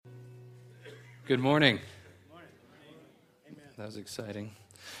Good morning. That was exciting.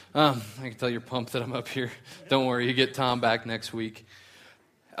 I can tell you're pumped that I'm up here. Don't worry, you get Tom back next week.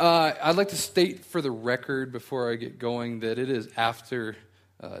 I'd like to state for the record before I get going that it is after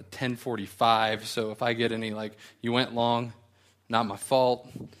 10:45, so if I get any, you went long, not my fault,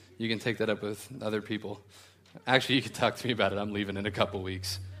 you can take that up with other people. Actually, you can talk to me about it. I'm leaving in a couple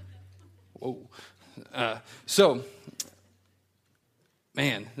weeks. Whoa.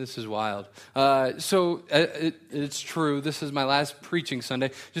 Man, this is wild. It's true. This is my last preaching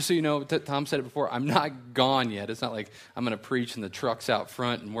Sunday. Just so you know, Tom said it before, I'm not gone yet. It's not like I'm going to preach and the truck's out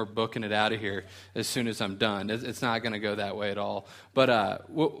front and we're booking it out of here as soon as I'm done. It's not going to go that way at all.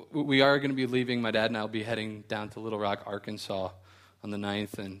 But we are going to be leaving. My dad and I will be heading down to Little Rock, Arkansas on the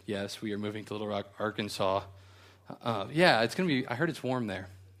 9th. And yes, we are moving to Little Rock, Arkansas. It's going to be, I heard it's warm there.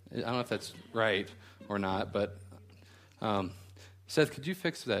 I don't know if that's right or not, but... Seth, could you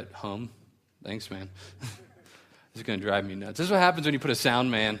fix that hum? Thanks, man. This is going to drive me nuts. This is what happens when you put a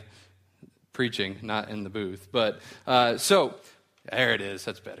sound man preaching, not in the booth. But, there it is.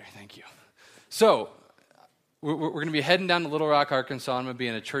 That's better. Thank you. So, we're going to be heading down to Little Rock, Arkansas. I'm going to be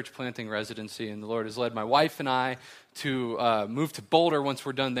in a church planting residency, and the Lord has led my wife and I to move to Boulder once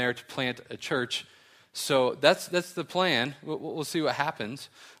we're done there to plant a church. So that's the plan. We'll see what happens.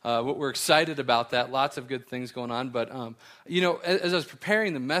 We're excited about that. Lots of good things going on. But, as I was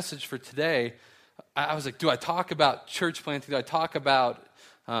preparing the message for today, I was like, do I talk about church planting? Do I talk about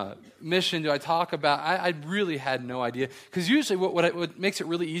mission? Do I talk about... I really had no idea. Because usually what makes it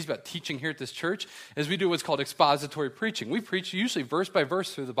really easy about teaching here at this church is we do what's called expository preaching. We preach usually verse by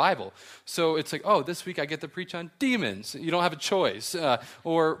verse through the Bible. So it's like, this week I get to preach on demons. You don't have a choice.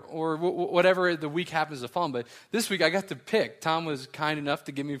 Or whatever the week happens to fall. But this week I got to pick. Tom was kind enough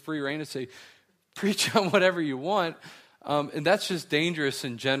to give me free rein to say, preach on whatever you want. And that's just dangerous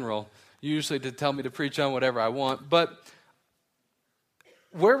in general, usually to tell me to preach on whatever I want. But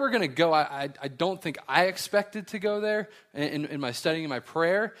where we're going to go, I don't think I expected to go there in my studying and my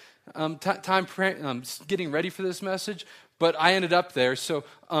prayer, getting ready for this message, but I ended up there. So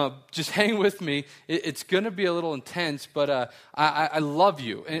just hang with me. It's going to be a little intense, but I love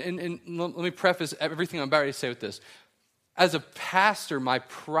you. And let me preface everything I'm about to say with this. As a pastor, my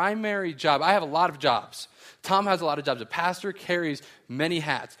primary job, I have a lot of jobs. Tom has a lot of jobs. A pastor carries many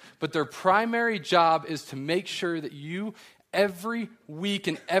hats, but their primary job is to make sure that you every week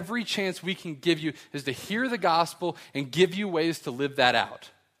and every chance we can give you is to hear the gospel and give you ways to live that out.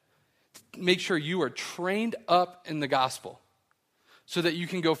 Make sure you are trained up in the gospel so that you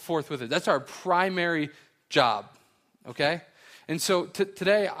can go forth with it. That's our primary job, okay? And so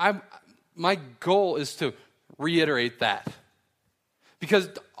today, my goal is to reiterate that because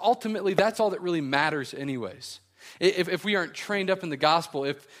ultimately that's all that really matters anyways. If we aren't trained up in the gospel,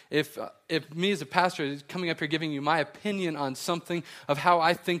 if me as a pastor is coming up here giving you my opinion on something of how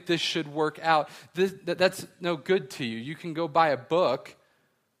I think this should work out, that's no good to you. You can go buy a book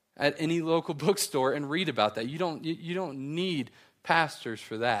at any local bookstore and read about that. You don't need pastors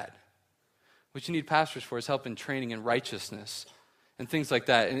for that. What you need pastors for is help in training in righteousness and things like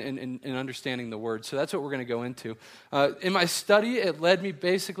that, and understanding the word. So that's what we're going to go into. In my study, it led me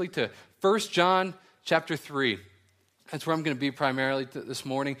basically to 1 John chapter 3. That's where I'm going to be primarily this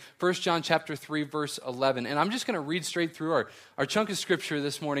morning. 1 John chapter 3, verse 11. And I'm just going to read straight through our chunk of scripture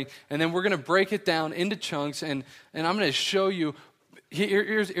this morning, and then we're going to break it down into chunks, and I'm going to show you,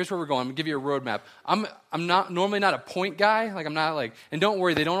 here's where we're going. I'm going to give you a roadmap. I'm not normally not a point guy. I'm not and don't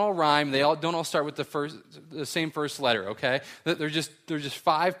worry, they don't all rhyme. They don't all start with the same first letter, okay? They're just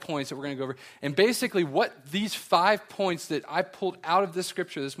 5 points that we're going to go over. And basically what these 5 points that I pulled out of this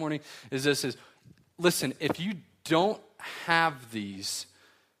scripture this morning is listen, if you don't have these,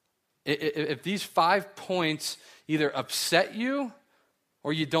 if these 5 points either upset you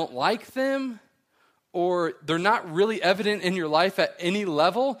or you don't like them or they're not really evident in your life at any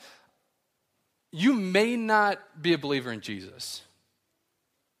level, you may not be a believer in Jesus.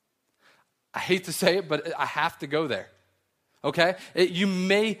 I hate to say it, but I have to go there, okay? You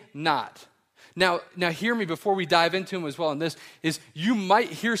may not. Now hear me before we dive into them as well. And this is, you might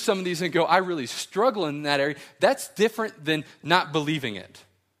hear some of these and go, I really struggle in that area. That's different than not believing it,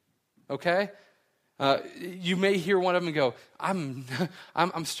 okay? You may hear one of them and go,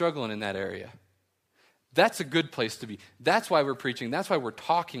 I'm struggling in that area. That's a good place to be. That's why we're preaching. That's why we're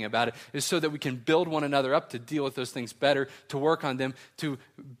talking about it, is so that we can build one another up to deal with those things better, to work on them, to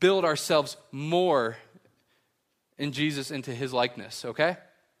build ourselves more in Jesus into his likeness, okay?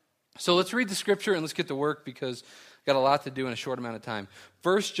 So let's read the scripture and let's get to work because I've got a lot to do in a short amount of time.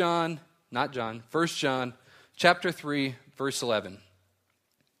 1 John chapter 3, verse 11.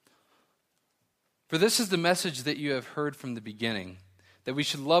 For this is the message that you have heard from the beginning, that we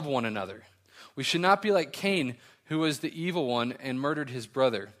should love one another. We should not be like Cain, who was the evil one and murdered his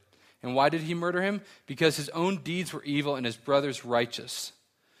brother. And why did he murder him? Because his own deeds were evil and his brother's righteous.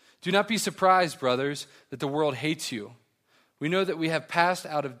 Do not be surprised, brothers, that the world hates you. We know that we have passed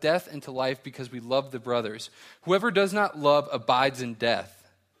out of death into life because we love the brothers. Whoever does not love abides in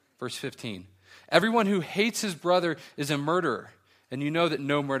death. Verse 15. Everyone who hates his brother is a murderer, and you know that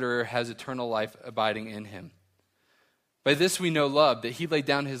no murderer has eternal life abiding in him. By this we know love, that he laid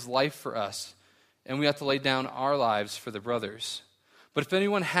down his life for us, and we have to lay down our lives for the brothers. But if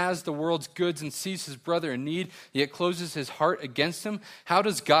anyone has the world's goods and sees his brother in need, yet closes his heart against him, how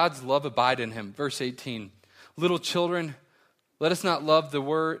does God's love abide in him? Verse 18, little children, let us not love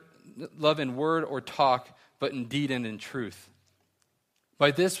in word or talk, but in deed and in truth.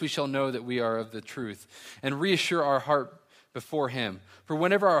 By this we shall know that we are of the truth, and reassure our heart before him. For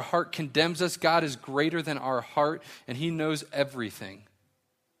whenever our heart condemns us, God is greater than our heart, and he knows everything.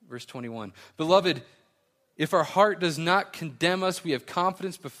 Verse 21, beloved, if our heart does not condemn us, we have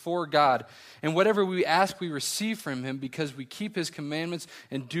confidence before God. And whatever we ask, we receive from him because we keep his commandments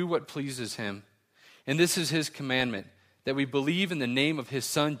and do what pleases him. And this is his commandment, that we believe in the name of his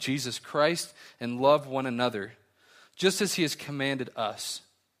Son, Jesus Christ, and love one another, just as he has commanded us.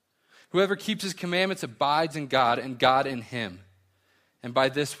 Whoever keeps his commandments abides in God, and God in him. And by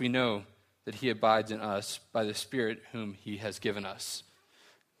this we know that he abides in us, by the Spirit whom he has given us.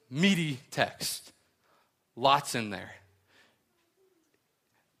 Meaty text. Lots in there.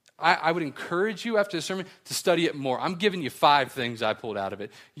 I would encourage you after the sermon to study it more. I'm giving you 5 things I pulled out of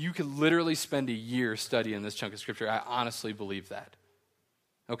it. You could literally spend a year studying this chunk of scripture. I honestly believe that.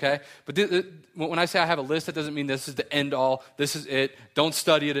 Okay? But when I say I have a list, that doesn't mean this is the end all. This is it. Don't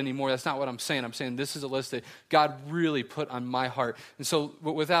study it anymore. That's not what I'm saying. I'm saying this is a list that God really put on my heart. And so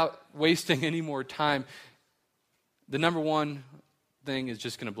without wasting any more time, the number one thing is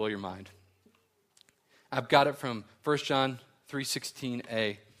just going to blow your mind. I've got it from 1 John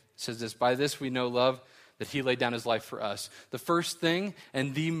 3:16a. It says this, by this we know love, that he laid down his life for us. The first thing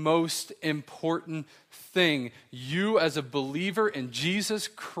and the most important thing you as a believer in Jesus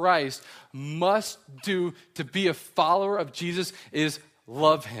Christ must do to be a follower of Jesus is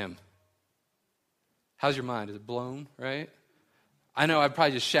love him. How's your mind? Is it blown, right? I know I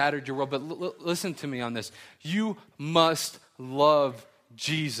probably just shattered your world, but listen to me on this. You must love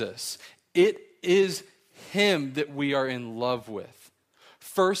Jesus. It is him that we are in love with.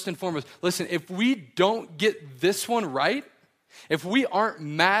 First and foremost, listen, if we don't get this one right, if we aren't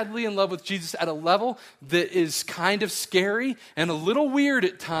madly in love with Jesus at a level that is kind of scary and a little weird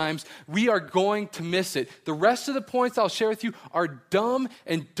at times, we are going to miss it. The rest of the points I'll share with you are dumb,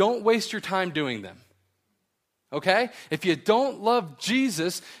 and don't waste your time doing them. Okay? If you don't love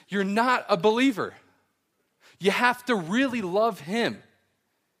Jesus, you're not a believer. You have to really love him.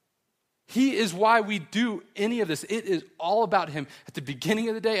 He is why we do any of this. It is all about him. At the beginning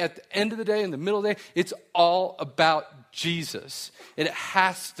of the day, at the end of the day, in the middle of the day, it's all about Jesus. It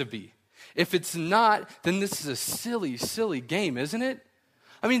has to be. If it's not, then this is a silly, silly game, isn't it?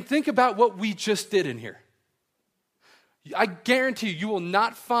 I mean, think about what we just did in here. I guarantee you will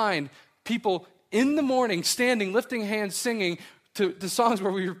not find people in the morning standing, lifting hands, singing to songs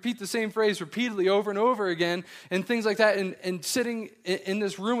where we repeat the same phrase repeatedly over and over again and things like that, and sitting in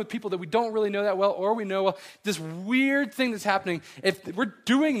this room with people that we don't really know that well or we know well. This weird thing that's happening, if we're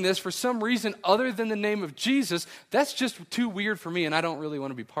doing this for some reason other than the name of Jesus, that's just too weird for me, and I don't really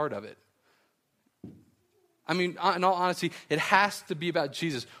want to be part of it. I mean, in all honesty, it has to be about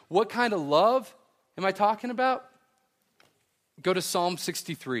Jesus. What kind of love am I talking about? Go to Psalm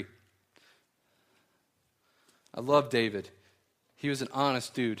 63. I love David. He was an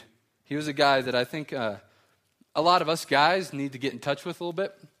honest dude. He was a guy that I think a lot of us guys need to get in touch with a little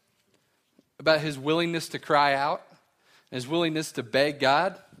bit about his willingness to cry out, his willingness to beg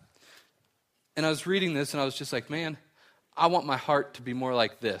God. And I was reading this and I was just like, man, I want my heart to be more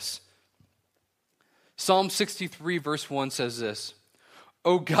like this. Psalm 63 verse 1 says this,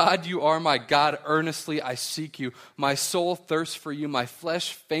 O God, you are my God, earnestly I seek you. My soul thirsts for you, my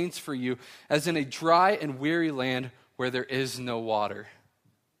flesh faints for you, as in a dry and weary land where there is no water.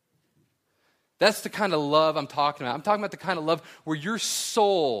 That's the kind of love I'm talking about. I'm talking about the kind of love where your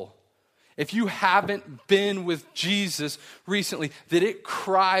soul, if you haven't been with Jesus recently, that it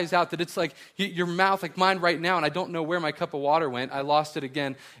cries out, that it's like your mouth, like mine right now, and I don't know where my cup of water went. I lost it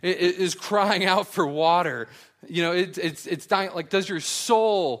again. It is crying out for water. You know, it's dying. Like, does your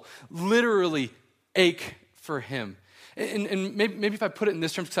soul literally ache for him? And maybe if I put it in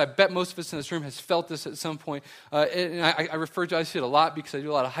this terms, because I bet most of us in this room has felt this at some point, and I refer to, I see it a lot because I do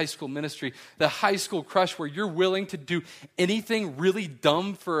a lot of high school ministry, the high school crush where you're willing to do anything really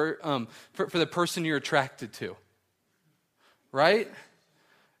dumb for the person you're attracted to, right?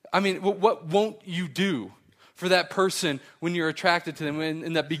 I mean, what won't you do for that person when you're attracted to them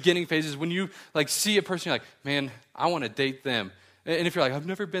in that beginning phases, when you like see a person, you're like, man, I want to date them. And if you're like, I've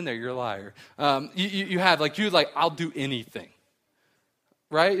never been there, you're a liar. You have, like, you're like, I'll do anything.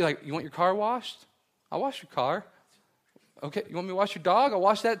 Right? You're like, you want your car washed? I'll wash your car. Okay, you want me to wash your dog? I'll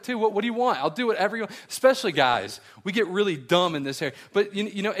wash that too. What do you want? I'll do whatever you want. Especially guys. We get really dumb in this area. But,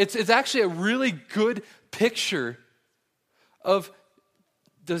 you know, it's actually a really good picture of,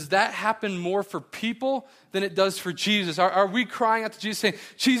 does that happen more for people than it does for Jesus? Are we crying out to Jesus saying,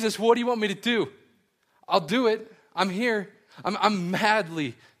 Jesus, what do you want me to do? I'll do it. I'm here. I'm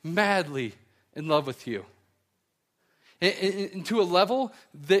madly, madly in love with you. And to a level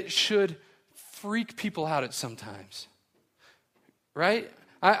that should freak people out at sometimes. Right?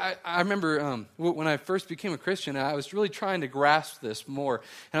 I remember when I first became a Christian, I was really trying to grasp this more.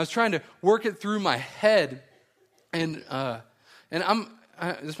 And I was trying to work it through my head. And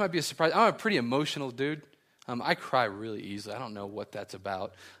this might be a surprise. I'm a pretty emotional dude. I cry really easily. I don't know what that's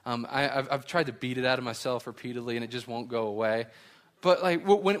about. I've tried to beat it out of myself repeatedly, and it just won't go away. But like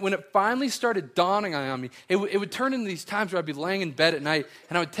when it finally started dawning on me, it would turn into these times where I'd be laying in bed at night,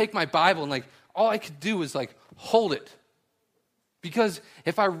 and I would take my Bible, and like all I could do was like hold it. Because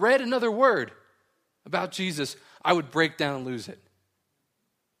if I read another word about Jesus, I would break down and lose it.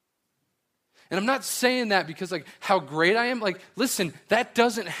 And I'm not saying that because like how great I am. Like, listen, that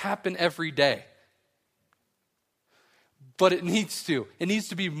doesn't happen every day. But it needs to. It needs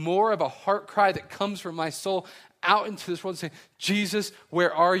to be more of a heart cry that comes from my soul out into this world saying, Jesus,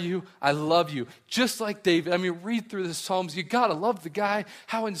 where are you? I love you. Just like David. I mean, read through the Psalms. You got to love the guy,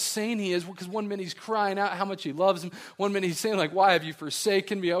 how insane he is. Because one minute he's crying out how much he loves him. One minute he's saying like, why have you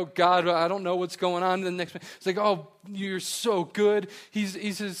forsaken me? Oh God, I don't know what's going on. And then the next minute, it's like, oh, you're so good. He's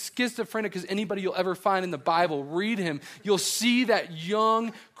as schizophrenic as anybody you'll ever find in the Bible. Read him. You'll see that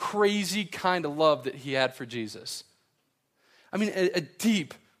young, crazy kind of love that he had for Jesus. I mean, a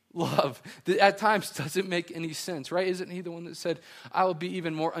deep love that at times doesn't make any sense, right? Isn't he the one that said, I will be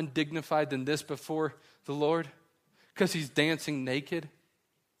even more undignified than this before the Lord? Because he's dancing naked,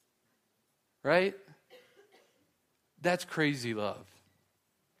 right? That's crazy love.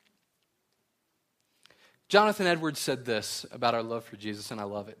 Jonathan Edwards said this about our love for Jesus, and I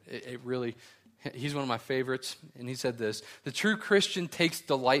love it. It really, he's one of my favorites, and he said this: the true Christian takes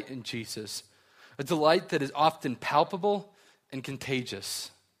delight in Jesus, a delight that is often palpable and contagious.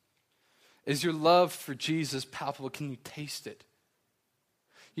 Is your love for Jesus palpable? Can you taste it?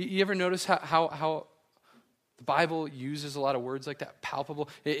 You ever notice how the Bible uses a lot of words like that? Palpable.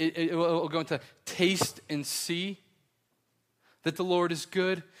 It will go into taste and see that the Lord is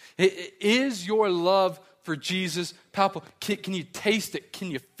good. Is your love for Jesus palpable? Can you taste it? Can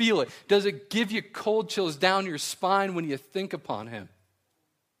you feel it? Does it give you cold chills down your spine when you think upon him?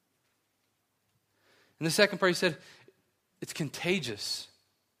 And the second part, he said, it's contagious.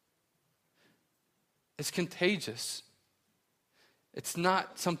 It's contagious. It's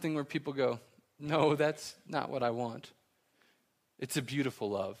not something where people go, no, that's not what I want. It's a beautiful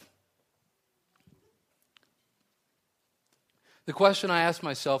love. The question I asked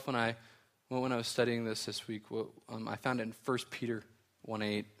myself when I was studying this week, I found it in 1 Peter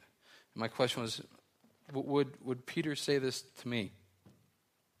 1:8. My question was, would Peter say this to me?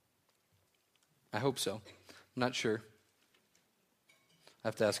 I hope so. I'm not sure. I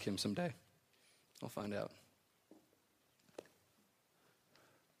have to ask him someday. I'll find out.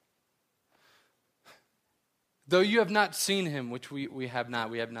 Though you have not seen him, which we have not.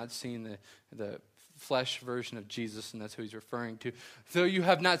 We have not seen the flesh version of Jesus, and that's who he's referring to. Though you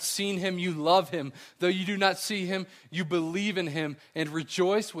have not seen him, you love him. Though you do not see him, you believe in him and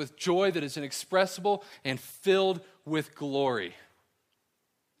rejoice with joy that is inexpressible and filled with glory.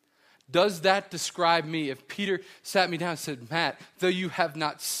 Does that describe me? If Peter sat me down and said, Matt, though you have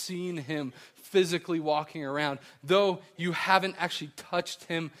not seen him physically walking around, though you haven't actually touched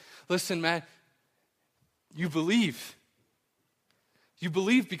him, listen, Matt, you believe. You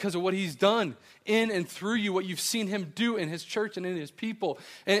believe because of what he's done in and through you, what you've seen him do in his church and in his people.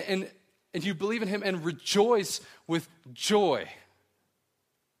 And you believe in him and rejoice with joy.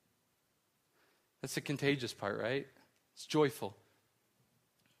 That's the contagious part, right? It's joyful.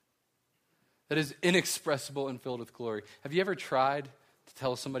 That is inexpressible and filled with glory. Have you ever tried to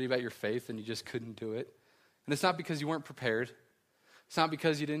tell somebody about your faith and you just couldn't do it? And it's not because you weren't prepared. It's not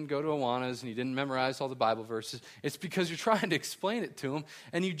because you didn't go to Awanas and you didn't memorize all the Bible verses. It's because you're trying to explain it to them,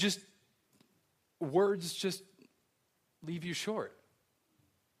 and words just leave you short.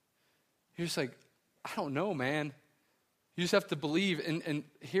 You're just like, I don't know, man. You just have to believe. And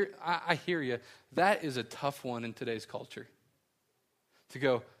here, I hear you. That is a tough one in today's culture. To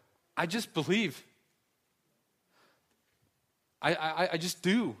go, I just believe. I just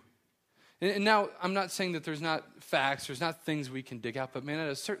do. And now, I'm not saying that there's not facts, there's not things we can dig out, but man, at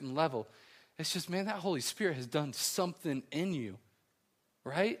a certain level, it's just, man, that Holy Spirit has done something in you,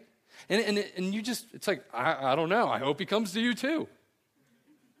 right? And you just, it's like, I don't know, I hope he comes to you too.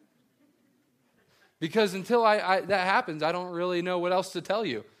 Because until that happens, I don't really know what else to tell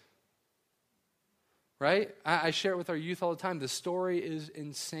you. Right? I share it with our youth all the time. The story is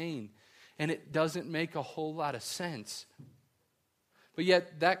insane, and it doesn't make a whole lot of sense. But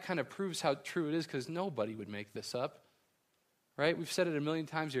yet, that kind of proves how true it is, because nobody would make this up. Right? We've said it a million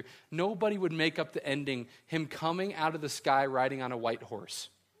times here. Nobody would make up the ending, him coming out of the sky riding on a white horse.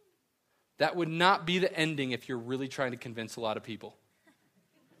 That would not be the ending if you're really trying to convince a lot of people.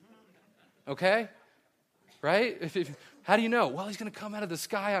 Okay? Right? How do you know? Well, he's going to come out of the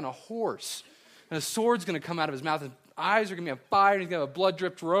sky on a horse, and a sword's going to come out of his mouth, and eyes are going to be on fire, and he's going to have a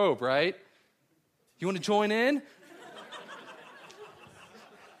blood-dripped robe, right? You want to join in?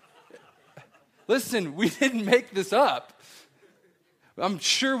 Listen, we didn't make this up. I'm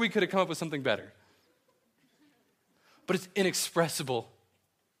sure we could have come up with something better. But it's inexpressible.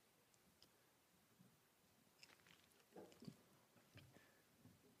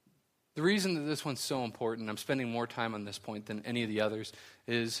 The reason that this one's so important, I'm spending more time on this point than any of the others,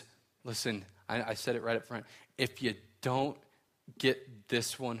 is, listen, I said it right up front. If you don't get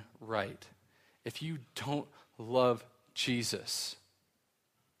this one right, if you don't love Jesus,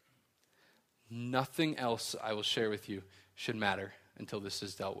 nothing else I will share with you should matter until this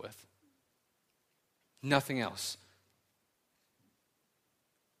is dealt with. Nothing else.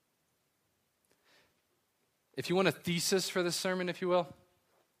 If you want a thesis for this sermon, if you will,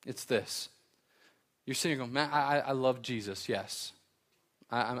 it's this. You're sitting here going, man, I love Jesus, yes.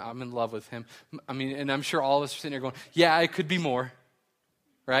 I'm in love with him. I mean, and I'm sure all of us are sitting here going, yeah, it could be more,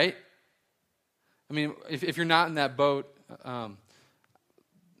 right? I mean, if you're not in that boat,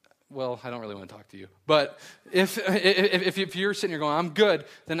 well, I don't really want to talk to you. But if you're sitting here going, I'm good,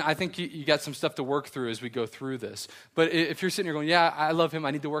 then I think you got some stuff to work through as we go through this. But if you're sitting here going, yeah, I love him,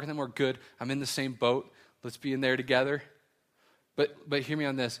 I need to work on him more, good, I'm in the same boat, let's be in there together. But hear me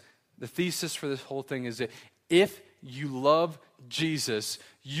on this. The thesis for this whole thing is that if you love Jesus,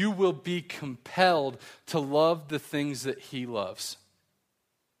 you will be compelled to love the things that he loves.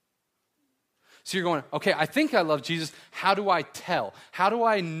 So you're going, okay, I think I love Jesus. How do I tell? How do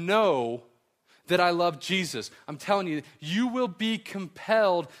I know that I love Jesus? I'm telling you, you will be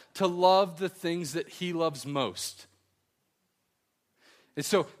compelled to love the things that he loves most. And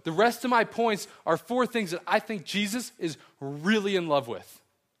so the rest of my points are 4 things that I think Jesus is really in love with.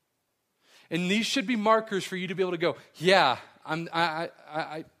 And these should be markers for you to be able to go, yeah,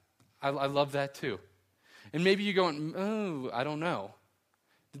 I love that too. And maybe you're going, oh, I don't know.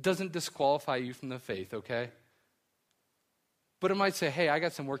 It doesn't disqualify you from the faith, okay? But it might say, hey, I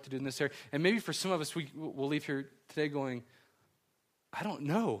got some work to do in this area. And maybe for some of us, we'll leave here today going, I don't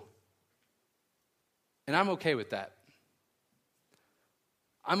know. And I'm okay with that.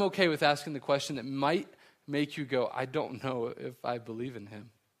 I'm okay with asking the question that might make you go, I don't know if I believe in him.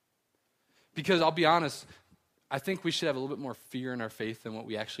 Because I'll be honest, I think we should have a little bit more fear in our faith than what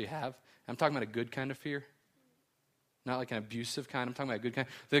we actually have. I'm talking about a good kind of fear. Not like an abusive kind. I'm talking about a good kind.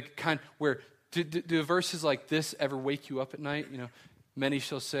 The kind where, do verses like this ever wake you up at night? You know, many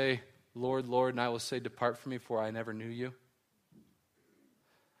shall say, Lord, Lord, and I will say, depart from me, for I never knew you.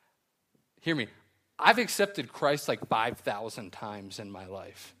 Hear me. I've accepted Christ like 5,000 times in my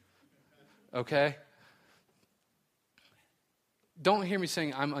life. Okay? Don't hear me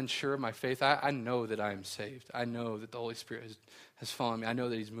saying I'm unsure of my faith. I know that I am saved. I know that the Holy Spirit has fallen me. I know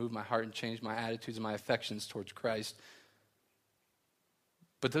that he's moved my heart and changed my attitudes and my affections towards Christ.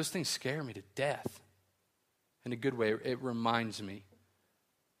 But those things scare me to death. In a good way, it reminds me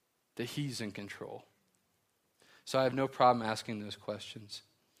that he's in control. So I have no problem asking those questions.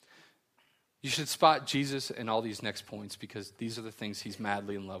 You should spot Jesus in all these next points because these are the things he's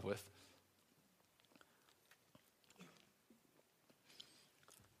madly in love with.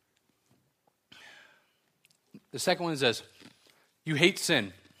 The second one is this. You hate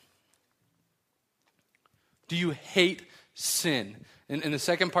sin. Do you hate sin? And the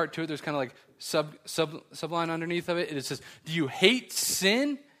second part to it, there's kind of like subline underneath of it. It says, do you hate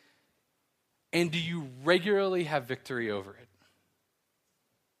sin? And do you regularly have victory over it?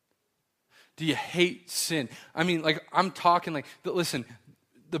 Do you hate sin? I mean, like, I'm talking like, listen,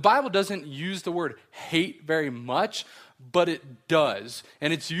 the Bible doesn't use the word hate very much, but it does.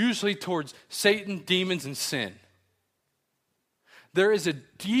 And it's usually towards Satan, demons, and sin. There is a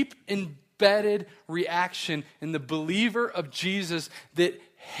deep embedded reaction in the believer of Jesus that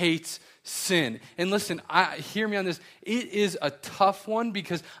hates sin. And listen, hear me on this. It is a tough one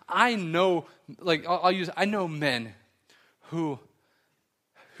because I know, like, I know men who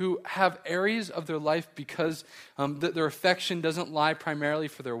have areas of their life because their affection doesn't lie primarily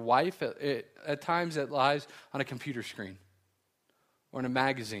for their wife. At times it lies on a computer screen or in a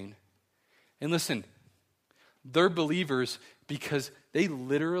magazine. And listen, they're believers because they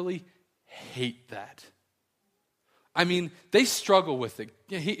literally hate that. I mean, they struggle with it.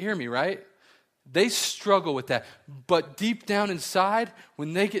 Hear me, right? They struggle with that. But deep down inside,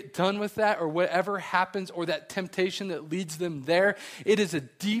 when they get done with that or whatever happens or that temptation that leads them there, it is a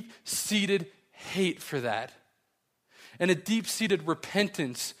deep-seated hate for that. And a deep-seated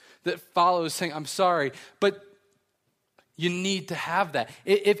repentance that follows saying, I'm sorry, but you need to have that.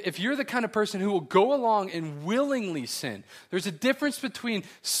 If you're the kind of person who will go along and willingly sin, there's a difference between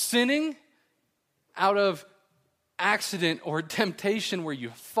sinning out of accident or temptation where you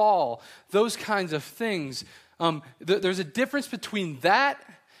fall, those kinds of things. There's a difference between that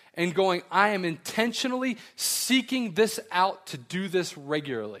and going, I am intentionally seeking this out to do this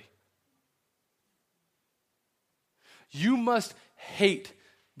regularly. You must hate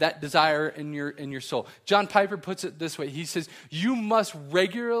that desire in your soul. John Piper puts it this way. He says, you must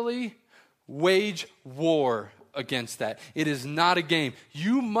regularly wage war against that. It is not a game.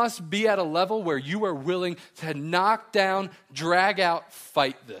 You must be at a level where you are willing to knock down, drag out,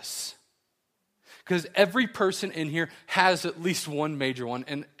 fight this. Because every person in here has at least one major one.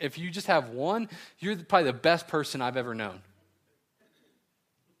 And if you just have one, you're probably the best person I've ever known.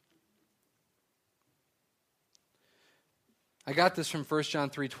 I got this from 1 John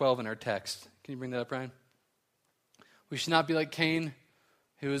 3:12 in our text. Can you bring that up, Brian? We should not be like Cain,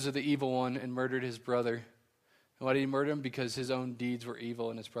 who was of the evil one and murdered his brother. And why did he murder him? Because his own deeds were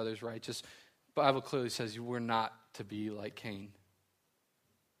evil and his brother's righteous. The Bible clearly says we're not to be like Cain.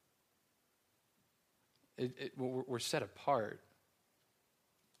 We're set apart.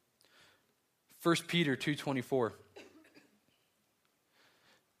 1 Peter 2:24.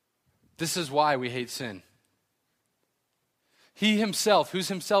 This is why we hate sin. He himself, who's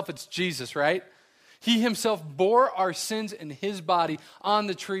himself? It's Jesus, right? He himself bore our sins in his body on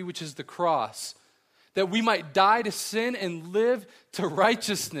the tree, which is the cross, that we might die to sin and live to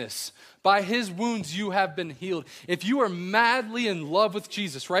righteousness. By his wounds you have been healed. If you are madly in love with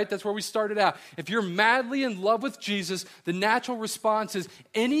Jesus, right? That's where we started out. If you're madly in love with Jesus, the natural response is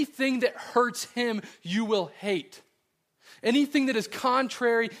anything that hurts him, you will hate. Anything that is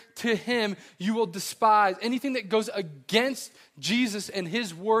contrary to him, you will despise. Anything that goes against Jesus and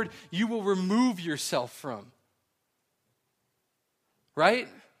his word, you will remove yourself from. Right?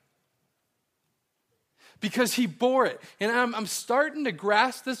 Because he bore it. And I'm starting to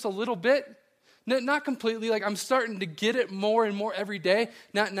grasp this a little bit. Not completely, like I'm starting to get it more and more every day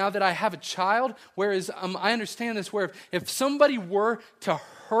now that I have a child. Whereas I understand this where if somebody were to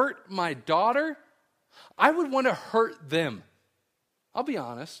hurt my daughter, I would want to hurt them. I'll be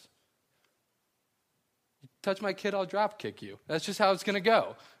honest. You touch my kid, I'll drop kick you. That's just how it's going to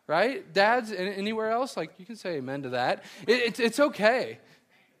go, right? Dads, anywhere else, like you can say amen to that. It's okay,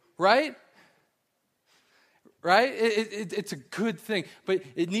 right? Right? It's a good thing, but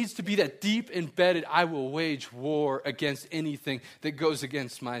it needs to be that deep embedded, I will wage war against anything that goes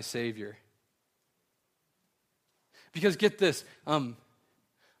against my Savior. Because get this, I'm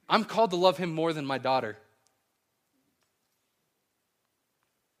called to love him more than my daughter.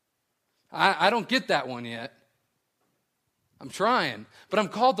 I don't get that one yet. I'm trying, but I'm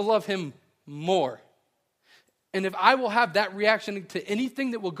called to love him more. And if I will have that reaction to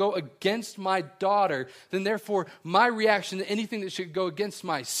anything that will go against my daughter, then therefore my reaction to anything that should go against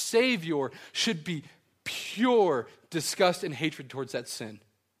my Savior should be pure disgust and hatred towards that sin.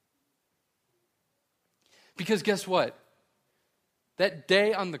 Because guess what? That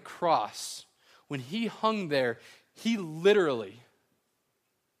day on the cross, when he hung there, he literally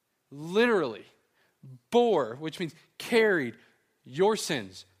bore, which means carried your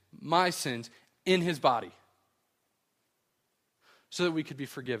sins, my sins, in his body so that we could be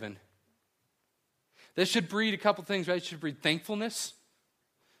forgiven. That should breed a couple things, right? It should breed thankfulness,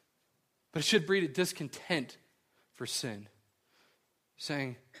 but it should breed a discontent for sin.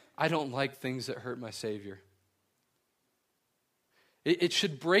 Saying, I don't like things that hurt my Savior. It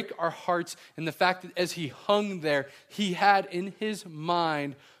should break our hearts in the fact that as he hung there, he had in his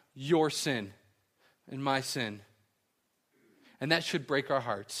mind your sin and my sin. And that should break our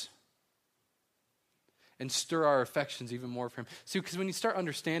hearts and stir our affections even more for him. See, because when you start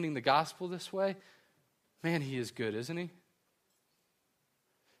understanding the gospel this way, man, he is good, isn't he?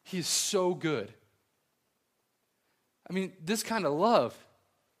 He is so good. I mean, this kind of love,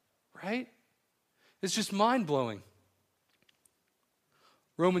 right? It's just mind-blowing.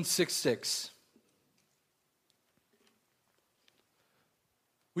 Romans 6:6.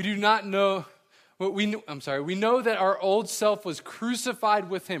 We do not know what we know that our old self was crucified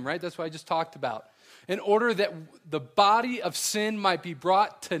with him, right? That's what I just talked about. In order that the body of sin might be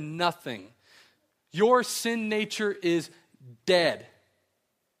brought to nothing. Your sin nature is dead.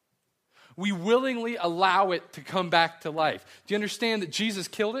 We willingly allow it to come back to life. Do you understand that Jesus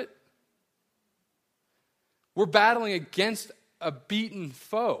killed it? We're battling against a beaten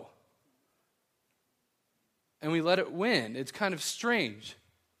foe. And we let it win. It's kind of strange.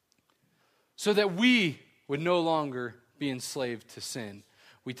 So that we would no longer be enslaved to sin.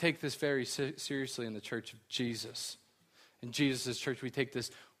 We take this very seriously in the church of Jesus. In Jesus' church, we take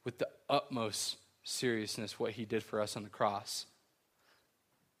this with the utmost seriousness, what he did for us on the cross.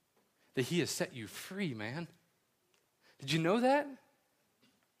 That he has set you free, man. Did you know that?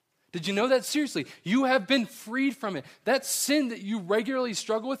 Did you know that? Seriously, you have been freed from it. That sin that you regularly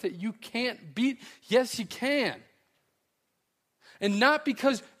struggle with that you can't beat, yes, you can. And not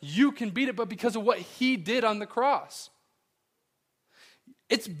because you can beat it, but because of what he did on the cross.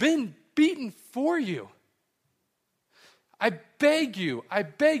 It's been beaten for you. I beg you,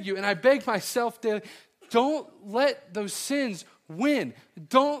 and I beg myself daily, don't let those sins win.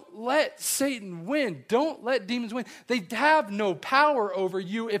 Don't let Satan win. Don't let demons win. They have no power over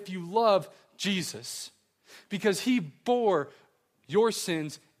you if you love Jesus. Because he bore your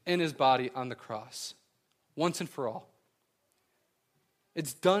sins in his body on the cross. Once and for all.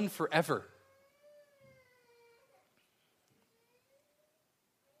 It's done forever.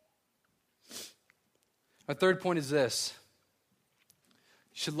 My third point is this.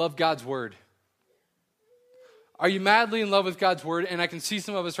 You should love God's word. Are you madly in love with God's word? And I can see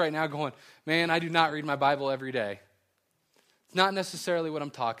some of us right now going, man, I do not read my Bible every day. It's not necessarily what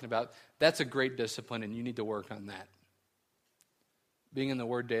I'm talking about. That's a great discipline, and you need to work on that. Being in the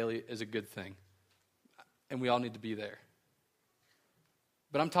word daily is a good thing. And we all need to be there.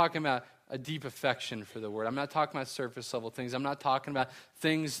 But I'm talking about a deep affection for the word. I'm not talking about surface level things. I'm not talking about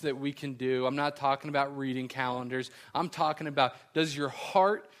things that we can do. I'm not talking about reading calendars. I'm talking about, does your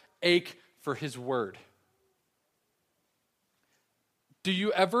heart ache for his word? Do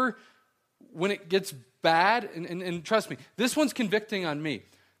you ever, when it gets bad, and trust me, this one's convicting on me.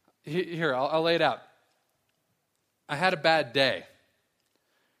 Here, I'll lay it out. I had a bad day.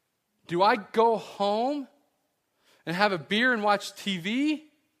 Do I go home and have a beer and watch TV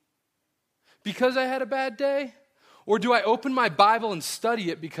because I had a bad day? Or do I open my Bible and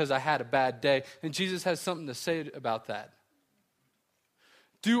study it because I had a bad day? And Jesus has something to say about that.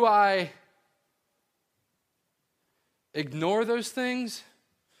 Do I ignore those things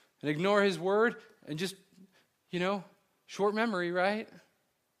and ignore his word and just, short memory, right?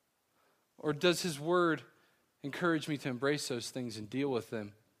 Or does his word encourage me to embrace those things and deal with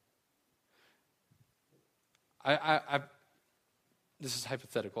them? This is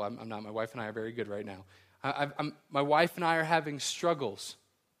hypothetical. I'm not. My wife and I are very good right now. My wife and I are having struggles.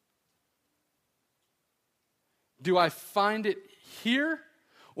 Do I find it here,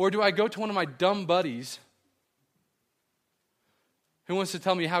 or do I go to one of my dumb buddies who wants to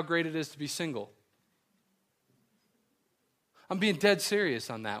tell me how great it is to be single? I'm being dead serious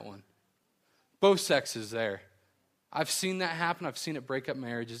on that one. Both sexes there. I've seen that happen. I've seen it break up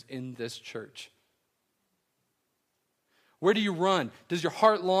marriages in this church. Where do you run? Does your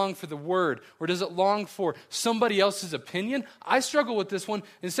heart long for the word, or does it long for somebody else's opinion? I struggle with this one.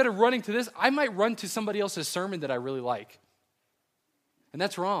 Instead of running to this, I might run to somebody else's sermon that I really like. And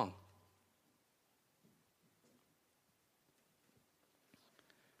that's wrong.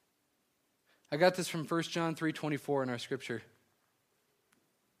 I got this from 1 John 3:24 in our scripture.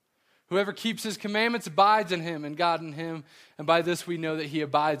 Whoever keeps his commandments abides in him, and God in him. And by this we know that he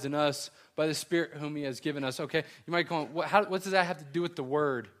abides in us, by the Spirit whom he has given us. Okay, you might go, what does that have to do with the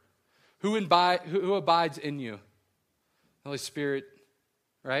word? Who abides in you? The Holy Spirit,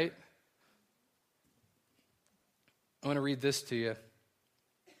 right? I want to read this to you.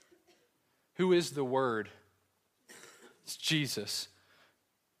 Who is the word? It's Jesus.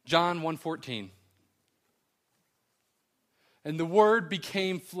 John 1:14. And the Word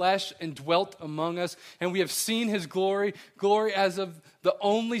became flesh and dwelt among us, and we have seen his glory, glory as of the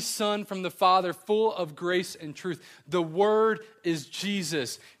only Son from the Father, full of grace and truth. The Word is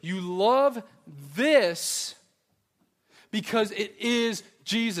Jesus. You love this because it is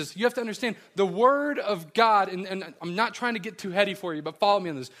Jesus. You have to understand the Word of God, and I'm not trying to get too heady for you, but follow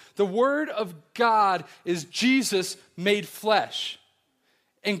me on this. The Word of God is Jesus made flesh,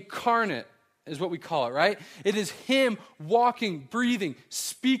 incarnate is what we call it, right? It is him walking, breathing,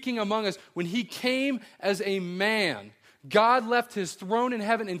 speaking among us. When he came as a man, God left his throne in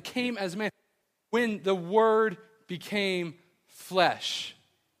heaven and came as a man. When the Word became flesh,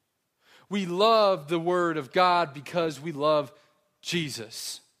 we love the Word of God because we love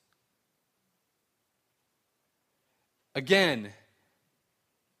Jesus. Again,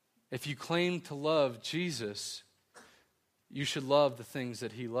 if you claim to love Jesus, you should love the things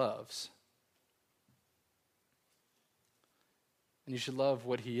that he loves. And you should love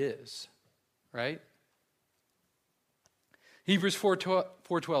what he is, right? Hebrews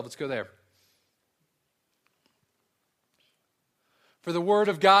 4:12, let's go there. For the word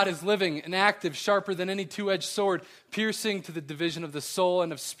of God is living and active, sharper than any two-edged sword, piercing to the division of the soul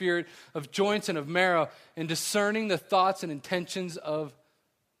and of spirit, of joints and of marrow, and discerning the thoughts and intentions of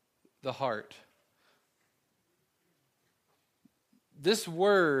the heart. This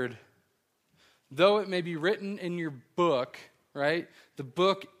word, though it may be written in your book, right? The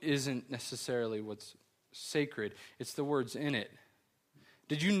book isn't necessarily what's sacred. It's the words in it.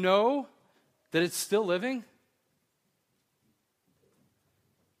 Did you know that it's still living?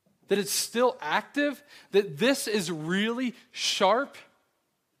 That it's still active? That this is really sharp?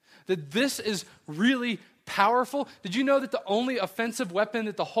 That this is really powerful? Did you know that the only offensive weapon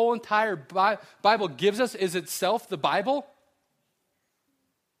that the whole entire Bible gives us is itself, the Bible?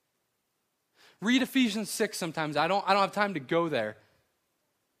 Read Ephesians 6 sometimes. I don't have time to go there.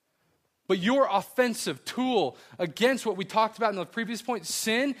 But your offensive tool against what we talked about in the previous point,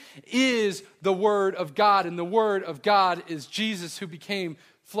 sin, is the Word of God. And the Word of God is Jesus who became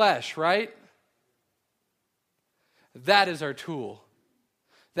flesh, right? That is our tool.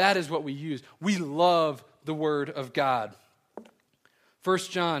 That is what we use. We love the Word of God. 1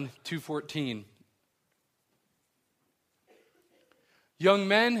 John 2:14. Young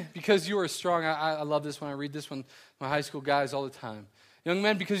men, because you are strong. I love this when I read this one, my high school guys all the time. Young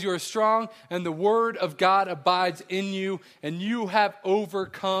men, because you are strong and the word of God abides in you and you have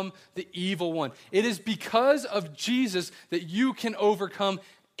overcome the evil one. It is because of Jesus that you can overcome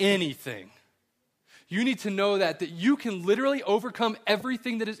anything. You need to know that you can literally overcome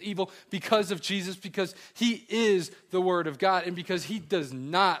everything that is evil because of Jesus, because he is the word of God and because he does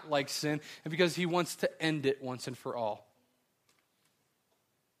not like sin and because he wants to end it once and for all.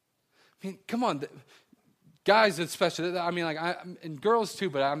 I mean, come on, guys especially, and girls too,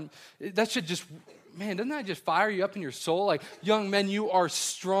 but that should just, man, doesn't that just fire you up in your soul? Like, young men, you are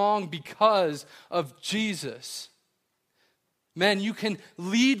strong because of Jesus. Men, you can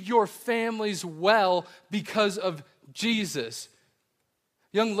lead your families well because of Jesus.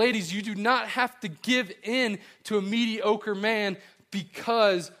 Young ladies, you do not have to give in to a mediocre man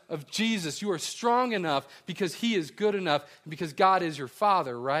because of Jesus. You are strong enough because he is good enough and because God is your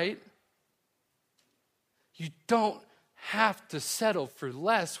Father, right? You don't have to settle for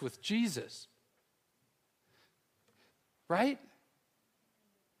less with Jesus. Right?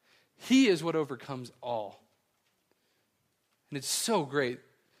 He is what overcomes all. And it's so great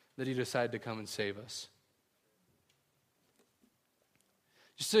that he decided to come and save us.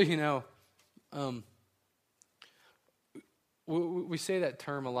 Just so you know, we say that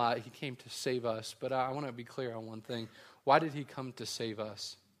term a lot, he came to save us, but I want to be clear on one thing. Why did he come to save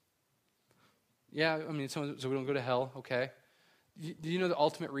us? Yeah, so we don't go to hell, okay? Do you know the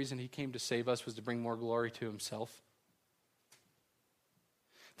ultimate reason he came to save us was to bring more glory to himself?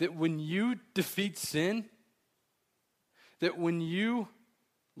 That when you defeat sin, that when you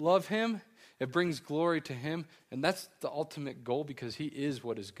love him, it brings glory to him, and that's the ultimate goal because he is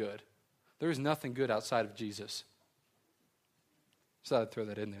what is good. There is nothing good outside of Jesus. So I'd throw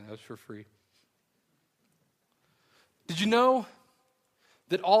that in there. That was for free. Did you know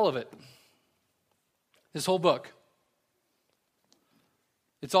that all of it, this whole book,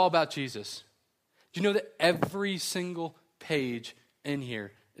 it's all about Jesus? Do you know that every single page in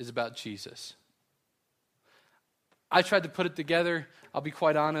here is about Jesus? I tried to put it together. I'll be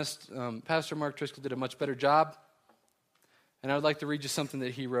quite honest. Pastor Mark Driscoll did a much better job. And I would like to read you something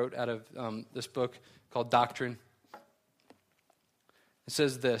that he wrote out of this book called Doctrine. It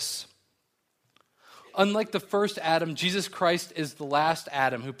says this: unlike the first Adam, Jesus Christ is the last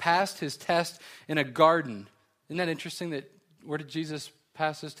Adam who passed his test in a garden. Isn't that interesting that did Jesus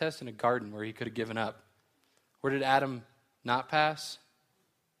pass his test? In a garden where he could have given up. Where did Adam not pass?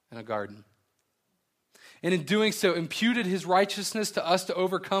 In a garden. And in doing so, imputed his righteousness to us to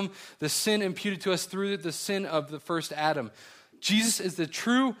overcome the sin imputed to us through the sin of the first Adam. Jesus is the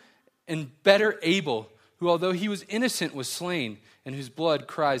true and better Abel, who, although he was innocent, was slain, and whose blood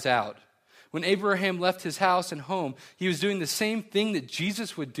cries out. When Abraham left his house and home, he was doing the same thing that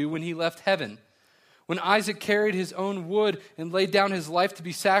Jesus would do when he left heaven. When Isaac carried his own wood and laid down his life to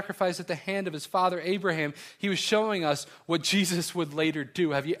be sacrificed at the hand of his father Abraham, he was showing us what Jesus would later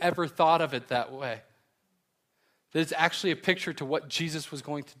do. Have you ever thought of it that way? That it's actually a picture to what Jesus was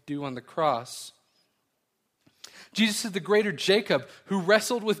going to do on the cross. Jesus is the greater Jacob who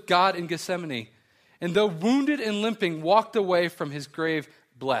wrestled with God in Gethsemane, and though wounded and limping, walked away from his grave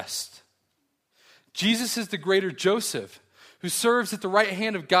blessed. Jesus is the greater Joseph who serves at the right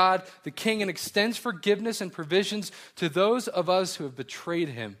hand of God, the King, and extends forgiveness and provisions to those of us who have betrayed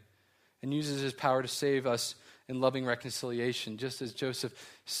him, and uses his power to save us in loving reconciliation, just as Joseph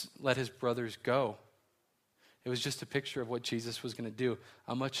let his brothers go. It was just a picture of what Jesus was going to do,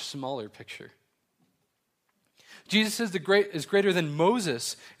 a much smaller picture. Jesus is greater than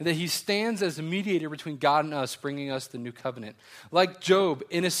Moses, in that he stands as a mediator between God and us, bringing us the new covenant. Like Job,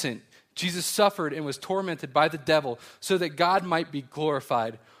 innocent, Jesus suffered and was tormented by the devil so that God might be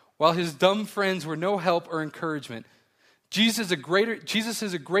glorified, while his dumb friends were no help or encouragement. Jesus is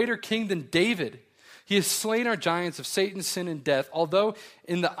a greater king than David. He has slain our giants of Satan, sin, and death, although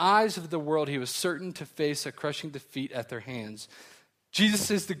in the eyes of the world he was certain to face a crushing defeat at their hands.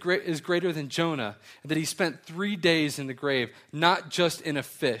 Jesus is greater than Jonah, and that he spent 3 days in the grave, not just in a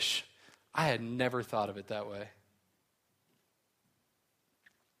fish. I had never thought of it that way.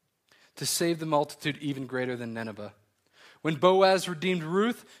 To save the multitude, even greater than Nineveh. When Boaz redeemed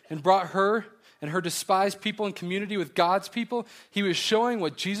Ruth and brought her and her despised people in community with God's people, he was showing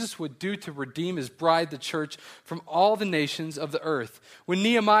what Jesus would do to redeem his bride, the church, from all the nations of the earth. When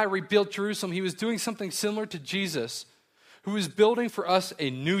Nehemiah rebuilt Jerusalem, he was doing something similar to Jesus, who was building for us a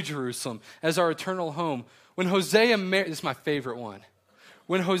new Jerusalem as our eternal home. When Hosea married, this is my favorite one.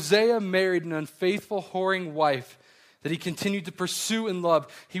 When Hosea married an unfaithful, whoring wife that he continued to pursue and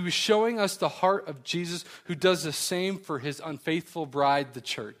love, he was showing us the heart of Jesus, who does the same for his unfaithful bride, the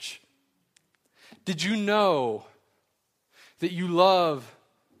church. Did you know that you love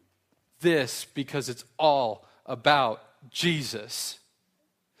this because it's all about Jesus?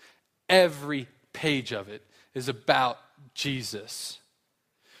 Every page of it is about Jesus.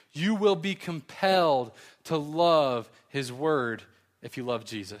 You will be compelled to love his word if you love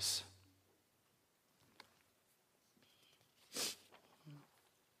Jesus.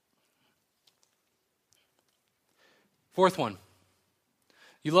 Fourth one,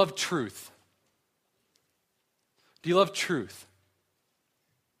 you love truth. Do you love truth?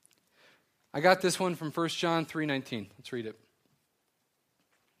 I got this one from 1 John 3:19. Let's read it.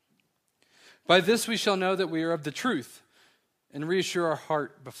 By this we shall know that we are of the truth and reassure our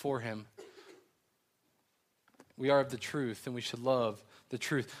heart before him. We are of the truth and we should love the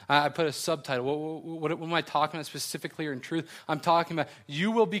truth. I put a subtitle. What am I talking about specifically or in truth? I'm talking about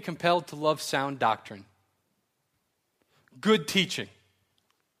you will be compelled to love sound doctrine. Good teaching.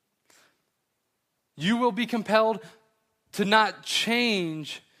 You will be compelled to not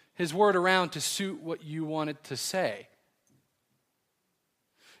change his word around to suit what you want it to say.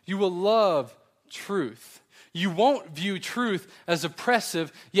 You will love truth. You won't view truth as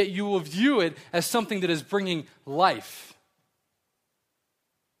oppressive, yet you will view it as something that is bringing life.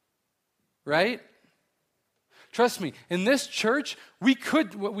 Right? Trust me, in this church, we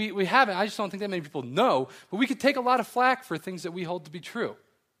haven't, I just don't think that many people know, but we could take a lot of flack for things that we hold to be true.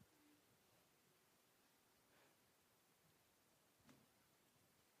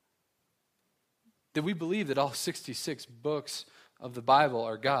 That we believe that all 66 books of the Bible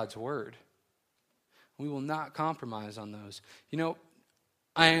are God's word. We will not compromise on those. You know,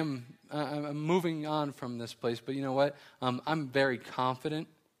 I'm moving on from this place, but you know what? I'm very confident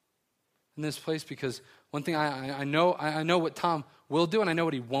in this place because one thing I know what Tom will do, and I know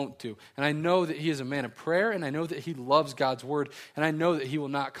what he won't do. And I know that he is a man of prayer, and I know that he loves God's word, and I know that he will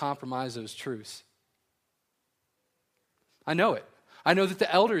not compromise those truths. I know it. I know that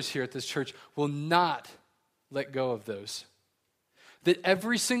the elders here at this church will not let go of those. That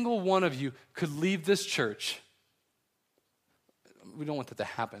every single one of you could leave this church. We don't want that to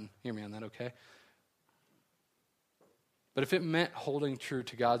happen. Hear me on that, okay? But if it meant holding true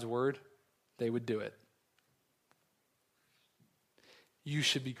to God's word, they would do it. You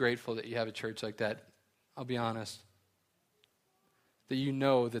should be grateful that you have a church like that. I'll be honest. That you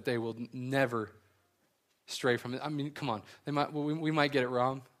know that they will never stray from it. I mean, come on. We might get it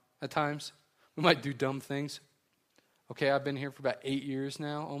wrong at times. We might do dumb things. Okay, I've been here for about 8 years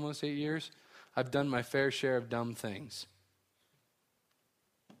now, almost 8 years. I've done my fair share of dumb things.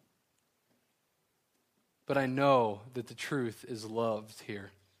 But I know that the truth is loved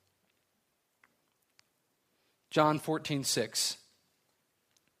here. John 14:6.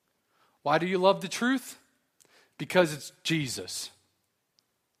 Why do you love the truth? Because it's Jesus.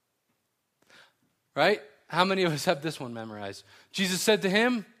 Right? How many of us have this one memorized? Jesus said to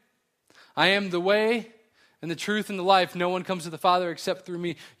him, I am the way and the truth and the life. No one comes to the Father except through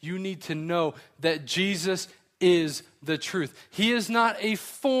me. You need to know that Jesus is the truth. He is not a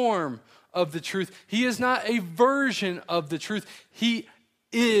form of the truth. He is not a version of the truth. He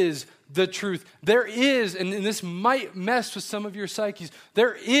is the truth. There is, and this might mess with some of your psyches,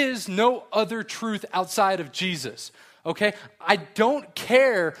 there is no other truth outside of Jesus. Okay? I don't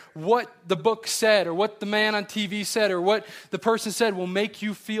care what the book said or what the man on TV said or what the person said will make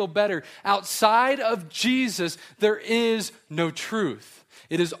you feel better. Outside of Jesus, there is no truth.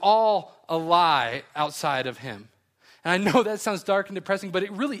 It is all a lie outside of him. And I know that sounds dark and depressing, but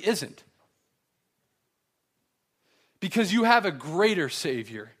it really isn't. Because you have a greater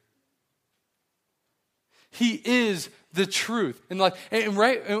Savior. He is the truth. And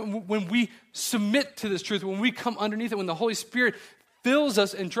when we submit to this truth, when we come underneath it, when the Holy Spirit fills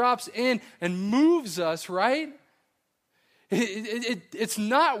us and drops in and moves us, right? It's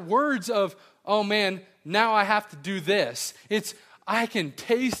not words of, oh man, now I have to do this. It's, I can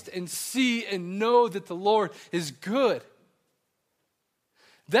taste and see and know that the Lord is good.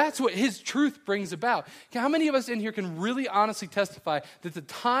 That's what his truth brings about. How many of us in here can really honestly testify that the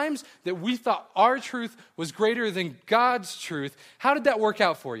times that we thought our truth was greater than God's truth, how did that work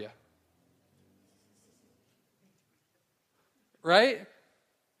out for you? Right?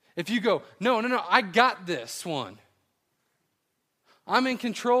 If you go, no, I got this one. I'm in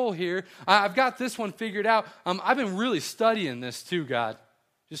control here. I've got this one figured out. I've been really studying this too, God,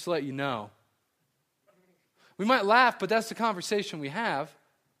 just to let you know. We might laugh, but that's the conversation we have.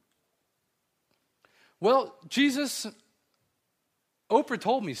 Well, Jesus, Oprah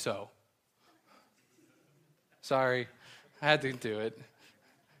told me so. Sorry, I had to do it.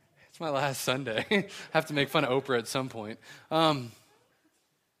 It's my last Sunday. I have to make fun of Oprah at some point.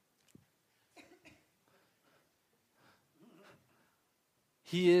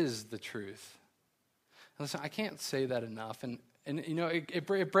 He is the truth. Listen, I can't say that enough. And you know,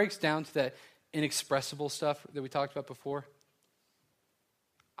 it breaks down to that inexpressible stuff that we talked about before.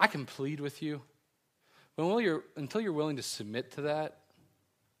 I can plead with you. But until you're willing to submit to that,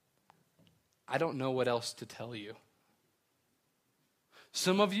 I don't know what else to tell you.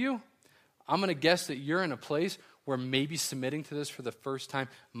 Some of you, I'm going to guess that you're in a place where maybe submitting to this for the first time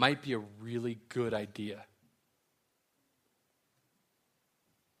might be a really good idea.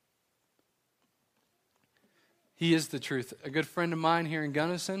 He is the truth. A good friend of mine here in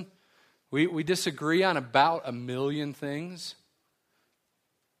Gunnison, we disagree on about 1 million things.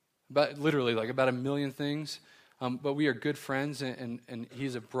 About 1 million things. But we are good friends, and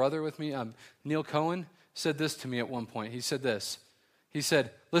he's a brother with me. Neil Cohen said this to me at one point. He said this. He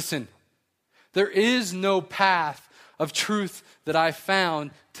said, listen, there is no path of truth that I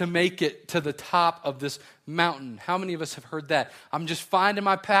found to make it to the top of this mountain. How many of us have heard that? I'm just finding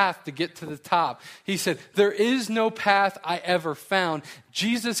my path to get to the top. He said, there is no path I ever found.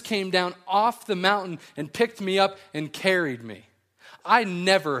 Jesus came down off the mountain and picked me up and carried me. I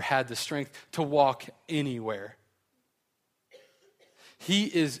never had the strength to walk anywhere. He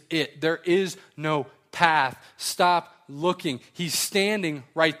is it. There is no path. Stop looking. He's standing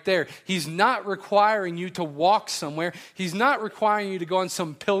right there. He's not requiring you to walk somewhere. He's not requiring you to go on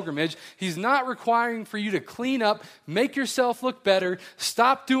some pilgrimage. He's not requiring for you to clean up, make yourself look better,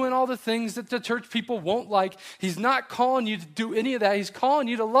 stop doing all the things that the church people won't like. He's not calling you to do any of that. He's calling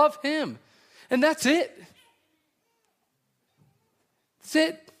you to love him. And that's it. That's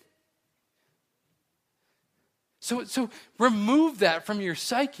it. So remove that from your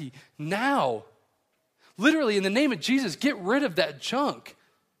psyche now. Literally, in the name of Jesus, get rid of that junk.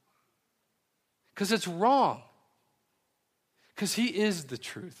 Because it's wrong. Because he is the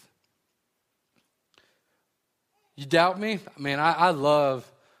truth. You doubt me? Man, I love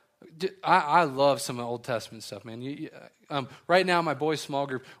some of the Old Testament stuff, man. Right now, my boys' small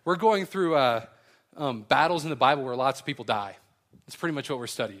group, we're going through battles in the Bible where lots of people die. That's pretty much what we're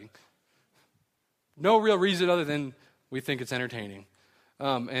studying. No real reason other than we think it's entertaining.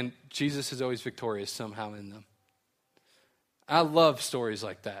 And Jesus is always victorious somehow in them. I love stories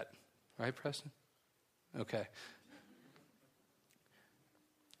like that. Right, Preston? Okay.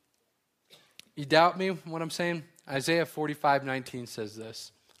 You doubt me, what I'm saying? Isaiah 45:19 says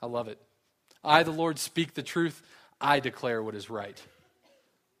this. I love it. I, the Lord, speak the truth. I declare what is right.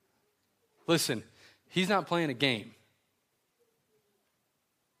 Listen, he's not playing a game.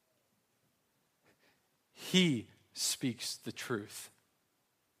 He speaks the truth.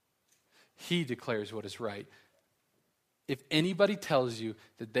 He declares what is right. If anybody tells you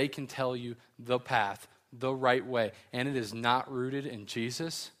that they can tell you the path, the right way, and it is not rooted in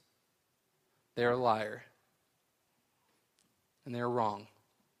Jesus, they're a liar. And they're wrong.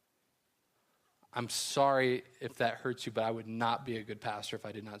 I'm sorry if that hurts you, but I would not be a good pastor if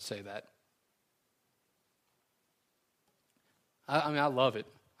I did not say that. I mean, I love it.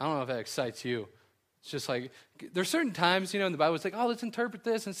 I don't know if that excites you. It's just like, there's certain times, in the Bible, it's like, oh, let's interpret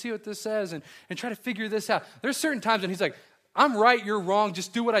this and see what this says and try to figure this out. There's certain times when he's like, I'm right, you're wrong,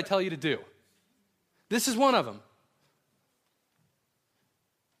 just do what I tell you to do. This is one of them.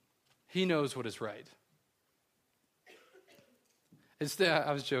 He knows what is right.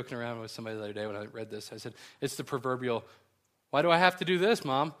 I was joking around with somebody the other day when I read this. I said, it's the proverbial, why do I have to do this,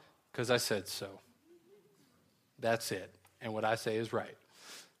 Mom? Because I said so. That's it. And what I say is right.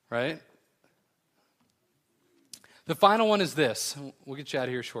 Right? The final one is this. We'll get you out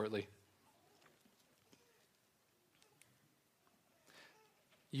of here shortly.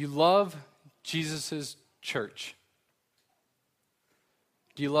 You love Jesus' church.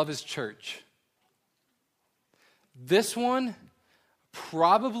 Do you love his church? This one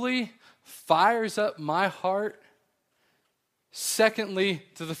probably fires up my heart secondly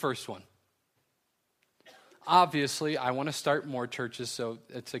to the first one. Obviously, I want to start more churches, so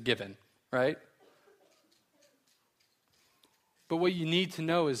it's a given, right? But what you need to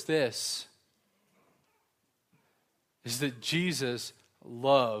know is this, is that Jesus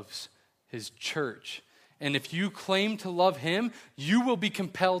loves his church. And if you claim to love him, you will be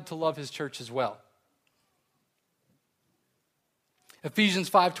compelled to love his church as well. Ephesians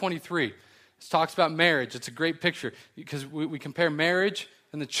 5:23. It talks about marriage. It's a great picture because we compare marriage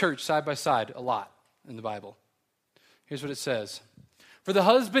and the church side by side a lot in the Bible. Here's what it says. For the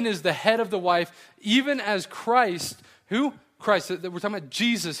husband is the head of the wife, even as Christ, who? Christ, we're talking about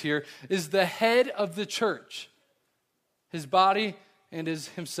Jesus here, is the head of the church. His body and is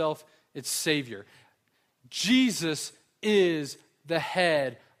himself its Savior. Jesus is the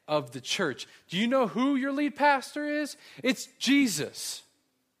head of the church. Do you know who your lead pastor is? It's Jesus.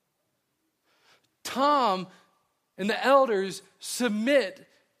 Tom and the elders submit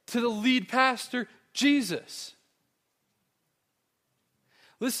to the lead pastor, Jesus.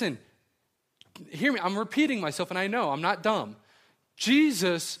 Listen, hear me, I'm repeating myself and I know I'm not dumb.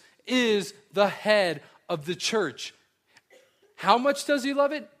 Jesus is the head of the church. How much does he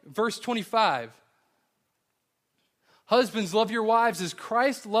love it? Verse 25. Husbands, love your wives as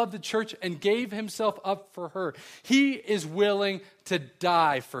Christ loved the church and gave himself up for her. He is willing to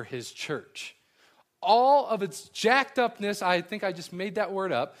die for his church. All of its jacked upness, I think I just made that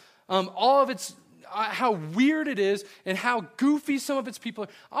word up, all of its, how weird it is and how goofy some of its people are.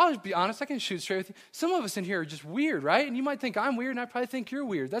 I'll just be honest, I can shoot straight with you. Some of us in here are just weird, right? And you might think I'm weird and I probably think you're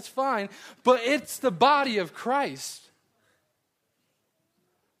weird. That's fine. But it's the body of Christ.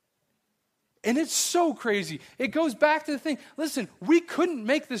 And it's so crazy. It goes back to the thing. Listen, we couldn't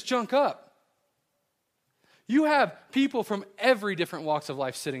make this junk up. You have people from every different walks of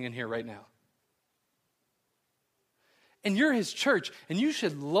life sitting in here right now. And you're his church, and you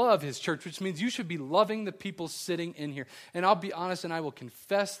should love his church, which means you should be loving the people sitting in here. And I'll be honest, and I will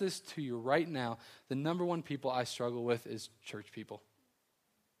confess this to you right now. The number one people I struggle with is church people.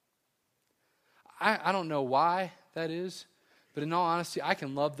 I don't know why that is. But in all honesty, I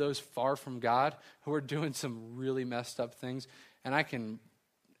can love those far from God who are doing some really messed up things. And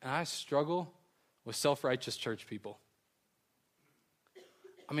I struggle with self-righteous church people.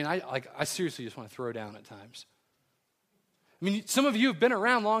 I mean, I seriously just want to throw down at times. I mean, some of you have been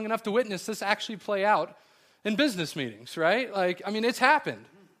around long enough to witness this actually play out in business meetings, right? It's happened.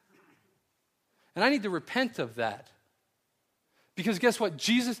 And I need to repent of that. Because guess what?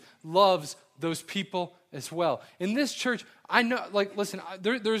 Jesus loves those people as well. In this church, I know, listen,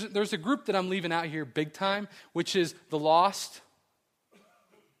 there's a group that I'm leaving out here big time, which is the lost.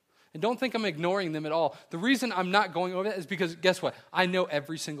 And don't think I'm ignoring them at all. The reason I'm not going over that is because, guess what? I know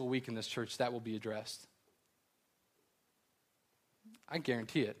every single week in this church that will be addressed. I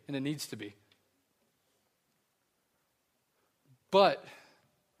guarantee it, and it needs to be. But,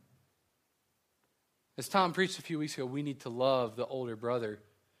 as Tom preached a few weeks ago, we need to love the older brother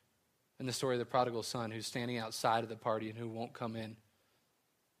in the story of the prodigal son who's standing outside of the party and who won't come in.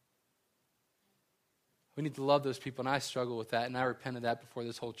 We need to love those people, and I struggle with that, and I repent of that before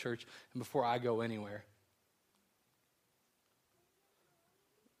this whole church and before I go anywhere.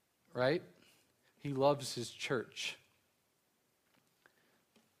 Right? He loves his church.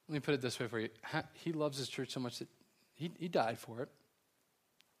 Let me put it this way for you. He loves his church so much that he died for it.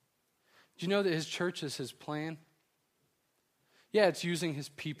 Do you know that his church is his plan? Yeah, it's using his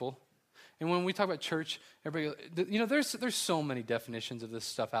people. And when we talk about church, everybody, there's so many definitions of this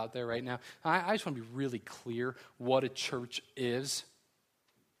stuff out there right now. I just want to be really clear what a church is.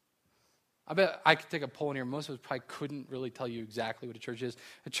 I bet I could take a poll in here. Most of us probably couldn't really tell you exactly what a church is.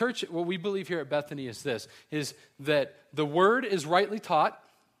 A church, what we believe here at Bethany is this, is that the word is rightly taught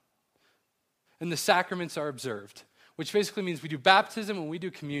and the sacraments are observed, which basically means we do baptism and we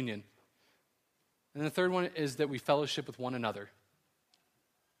do communion. And the third one is that we fellowship with one another,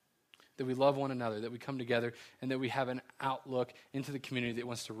 that we love one another, that we come together, and that we have an outlook into the community that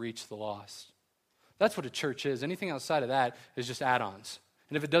wants to reach the lost. That's what a church is. Anything outside of that is just add-ons.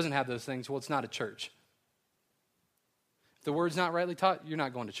 And if it doesn't have those things, well, it's not a church. If the word's not rightly taught, you're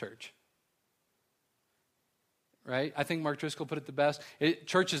not going to church. Right? I think Mark Driscoll put it the best.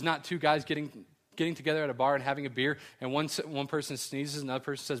 Church is not two guys getting together at a bar and having a beer, and one person sneezes and another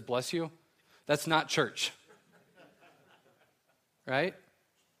person says, bless you. That's not church. Right?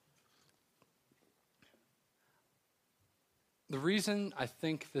 The reason I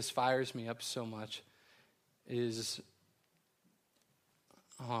think this fires me up so much is,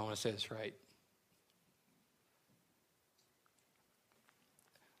 I want to say this right.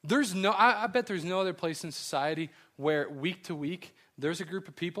 I bet there's no other place in society where week to week there's a group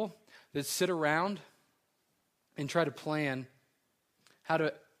of people that sit around and try to plan how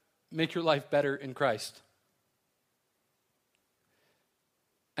to make your life better in Christ.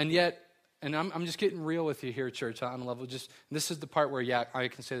 And yet, and I'm just getting real with you here, church, on a level. This is the part where, I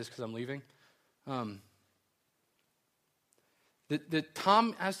can say this because I'm leaving. That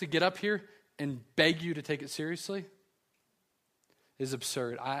Tom has to get up here and beg you to take it seriously is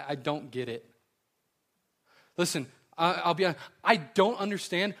absurd. I don't get it. Listen, I'll be honest. I don't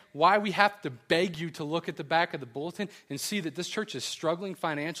understand why we have to beg you to look at the back of the bulletin and see that this church is struggling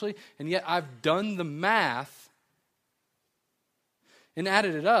financially, and yet I've done the math and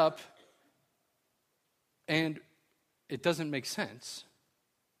added it up, and it doesn't make sense.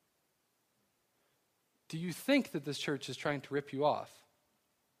 Do you think that this church is trying to rip you off?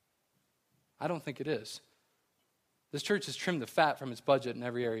 I don't think it is. This church has trimmed the fat from its budget in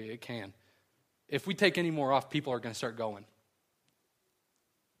every area it can. If we take any more off, people are going to start going.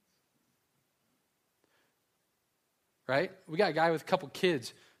 Right? We got a guy with a couple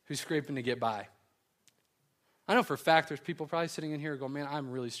kids who's scraping to get by. I know for a fact there's people probably sitting in here going, man,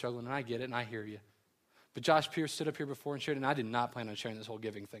 I'm really struggling, and I get it, and I hear you. But Josh Pierce stood up here before and shared, and I did not plan on sharing this whole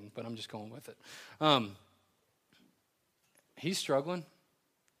giving thing, but I'm just going with it. He's struggling.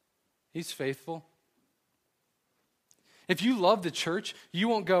 He's faithful. If you love the church, you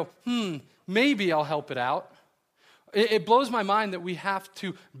won't go, maybe I'll help it out. It blows my mind that we have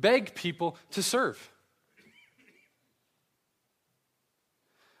to beg people to serve.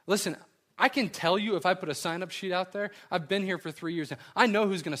 Listen, I can tell you if I put a sign-up sheet out there, I've been here for 3 years now, I know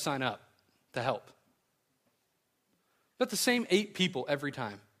who's going to sign up to help. But the same 8 people every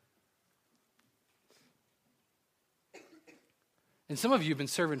time. And some of you have been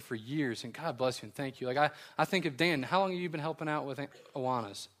serving for years, and God bless you and thank you. Like I think of Dan. How long have you been helping out with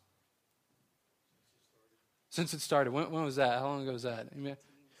Awanas? Since it started. When was that? How long ago was that?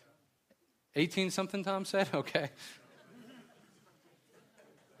 18 something, Tom said? Okay.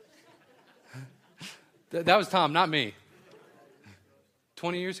 That was Tom, not me.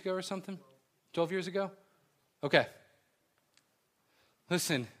 20 years ago or something? 12 years ago? Okay.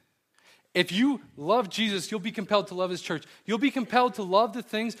 Listen, if you love Jesus, you'll be compelled to love his church. You'll be compelled to love the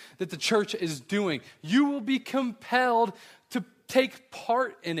things that the church is doing. You will be compelled to take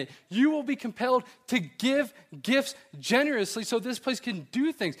part in it. You will be compelled to give gifts generously so this place can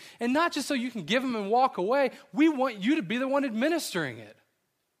do things. And not just so you can give them and walk away. We want you to be the one administering it.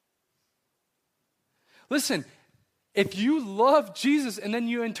 Listen, if you love Jesus and then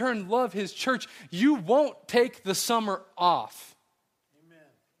you in turn love his church, you won't take the summer off. Amen.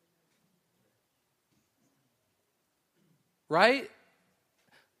 Right?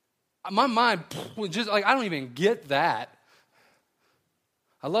 My mind was just like, I don't even get that.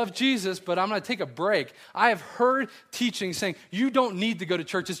 I love Jesus, but I'm going to take a break. I have heard teaching saying, you don't need to go to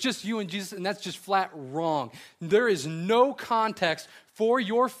church. It's just you and Jesus, and that's just flat wrong. There is no context for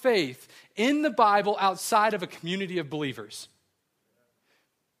your faith in the Bible outside of a community of believers.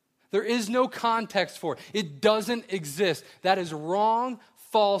 There is no context for it. It doesn't exist. That is wrong,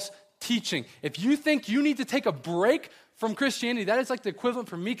 false teaching. If you think you need to take a break from Christianity, that is like the equivalent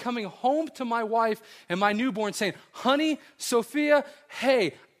for me coming home to my wife and my newborn saying, honey, Sophia,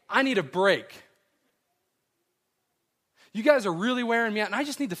 hey, I need a break. You guys are really wearing me out, and I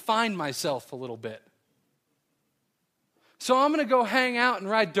just need to find myself a little bit. So I'm going to go hang out and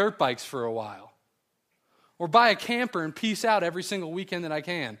ride dirt bikes for a while. Or buy a camper and peace out every single weekend that I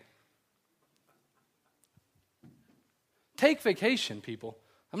can. Take vacation, people.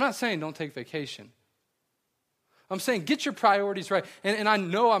 I'm not saying don't take vacation. I'm saying get your priorities right. And I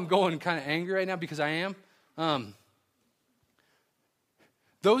know I'm going kind of angry right now because I am.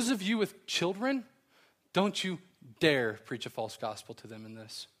 Those of you with children, don't you dare preach a false gospel to them in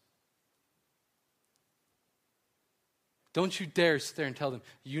this. Don't you dare sit there and tell them,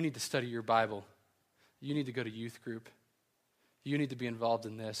 you need to study your Bible. You need to go to youth group. You need to be involved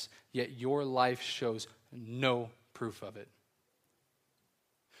in this. Yet your life shows no proof of it.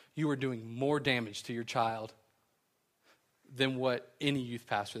 You are doing more damage to your child than what any youth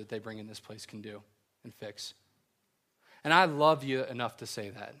pastor that they bring in this place can do and fix. And I love you enough to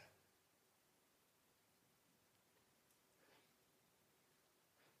say that.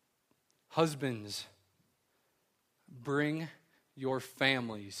 Husbands, bring your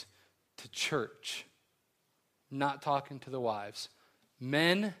families to church. Not talking to the wives.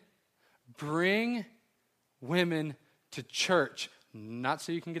 Men, bring women to church. Not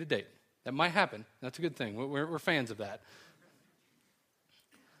so you can get a date. That might happen. That's a good thing. We're fans of that.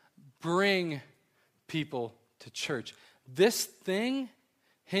 Bring people to church. This thing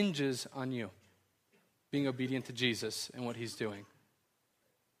hinges on you being obedient to Jesus and what he's doing.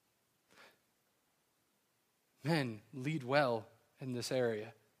 Men, lead well in this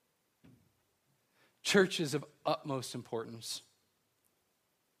area. Church is of utmost importance.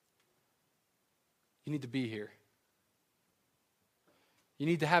 You need to be here. You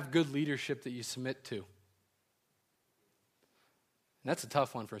need to have good leadership that you submit to. And that's a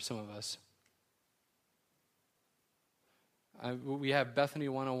tough one for some of us. We have Bethany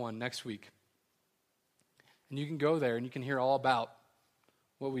 101 next week. And you can go there and you can hear all about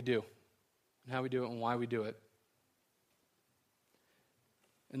what we do and how we do it and why we do it.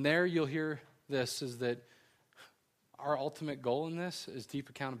 And there you'll hear this, is that our ultimate goal in this is deep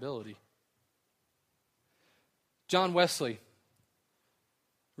accountability. John Wesley,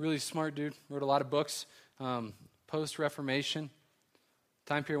 really smart dude, wrote a lot of books, post-Reformation,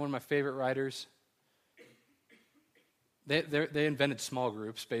 time period, one of my favorite writers. They invented small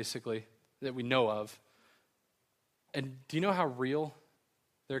groups, basically, that we know of. And do you know how real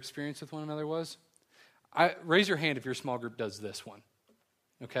their experience with one another was? Raise your hand if your small group does this one,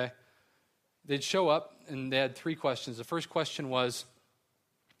 okay? They'd show up, and they had 3 questions. The first question was,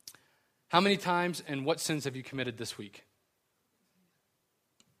 how many times and what sins have you committed this week?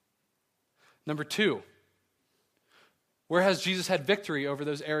 Number 2, where has Jesus had victory over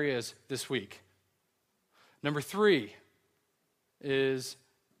those areas this week? Number 3 is,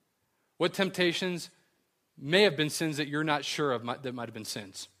 what temptations may have been sins that you're not sure of that might have been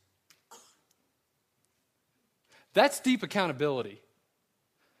sins? That's deep accountability.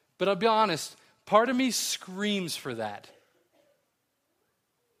 But I'll be honest, part of me screams for that.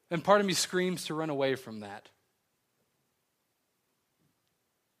 And part of me screams to run away from that.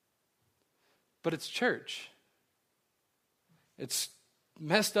 But it's church. It's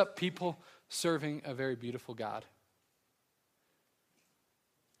messed up people serving a very beautiful God.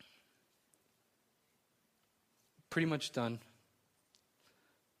 Pretty much done.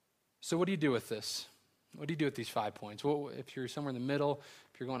 So what do you do with this? What do you do with these 5 points? Well, if you're somewhere in the middle,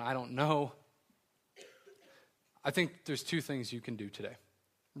 if you're going, I don't know, I think there's 2 things you can do today.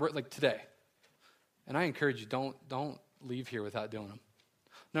 Like today. And I encourage you, don't leave here without doing them.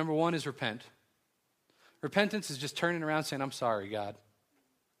 Number 1 is repent. Repentance is just turning around saying, I'm sorry, God.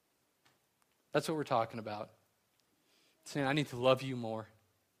 That's what we're talking about. Saying, I need to love you more.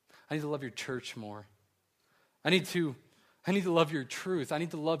 I need to love your church more. I need to love your truth. I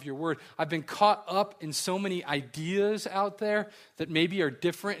need to love your word. I've been caught up in so many ideas out there that maybe are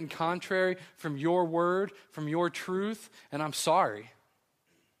different and contrary from your word, from your truth, and I'm sorry.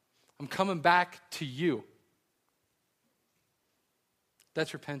 I'm coming back to you.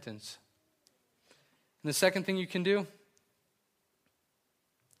 That's repentance. And the second thing you can do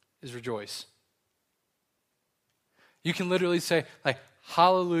is rejoice. You can literally say, like,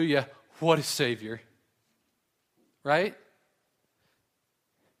 hallelujah, what a Savior. Right?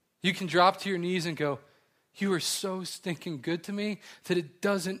 You can drop to your knees and go, you are so stinking good to me that it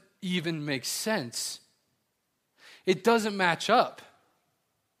doesn't even make sense. It doesn't match up.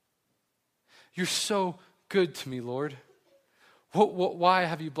 You're so good to me, Lord. Why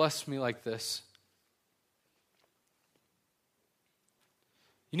have you blessed me like this?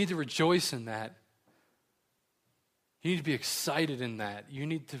 You need to rejoice in that. You need to be excited in that. You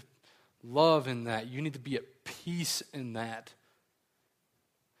need to love in that. You need to be at peace in that.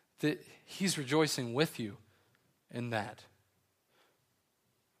 That he's rejoicing with you in that.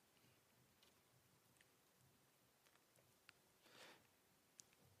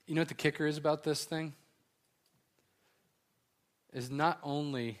 You know what the kicker is about this thing? Is not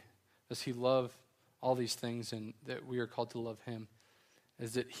only does he love all these things and that we are called to love him,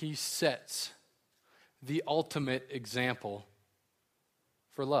 is that he sets the ultimate example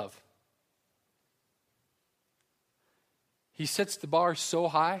for love. He sets the bar so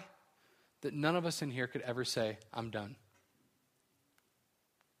high that none of us in here could ever say, I'm done.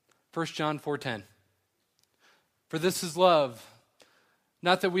 1 John 4:10. For this is love,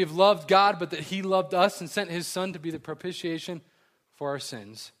 not that we have loved God, but that he loved us and sent his Son to be the propitiation for our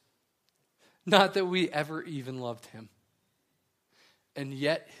sins. Not that we ever even loved him. And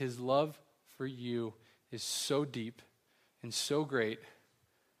yet his love for you is so deep and so great.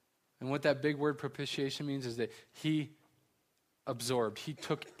 And what that big word propitiation means is that he absorbed, he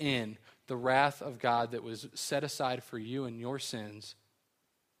took in the wrath of God that was set aside for you and your sins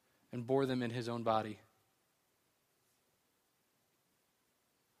and bore them in his own body.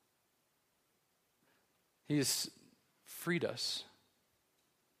 He has freed us.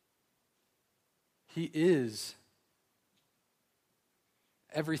 He is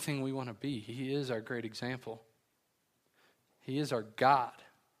everything we want to be. He is our great example. He is our God.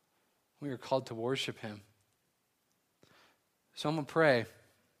 We are called to worship him. So I'm going to pray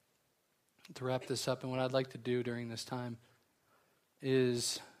to wrap this up. And what I'd like to do during this time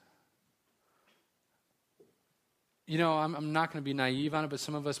is, I'm not going to be naive on it, but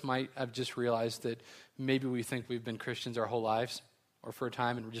some of us might have just realized that maybe we think we've been Christians our whole lives or for a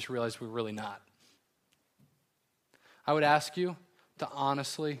time and we just realized we're really not. I would ask you to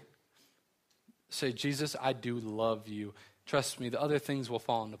honestly say, Jesus, I do love you. Trust me, the other things will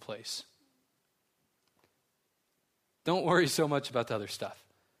fall into place. Don't worry so much about the other stuff.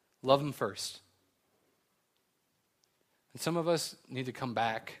 Love him first. And some of us need to come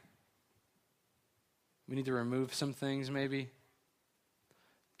back. We need to remove some things maybe.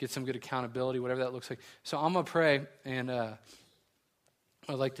 Get some good accountability, whatever that looks like. So I'm going to pray, and what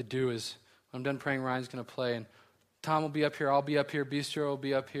I'd like to do is, when I'm done praying, Ryan's going to play, and Tom will be up here, I'll be up here, Bistro will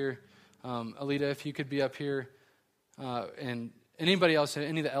be up here. Alita, if you could be up here. And anybody else,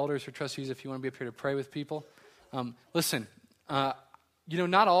 any of the elders or trustees, if you want to be up here to pray with people. Listen,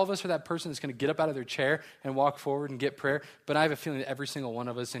 not all of us are that person that's going to get up out of their chair and walk forward and get prayer, but I have a feeling that every single one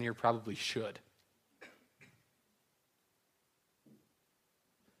of us in here probably should.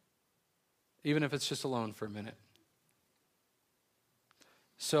 Even if it's just alone for a minute.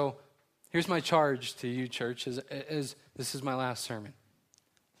 So here's my charge to you, church, as this is my last sermon.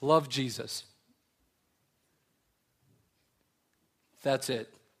 Love Jesus. That's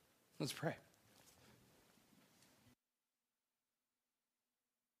it. Let's pray.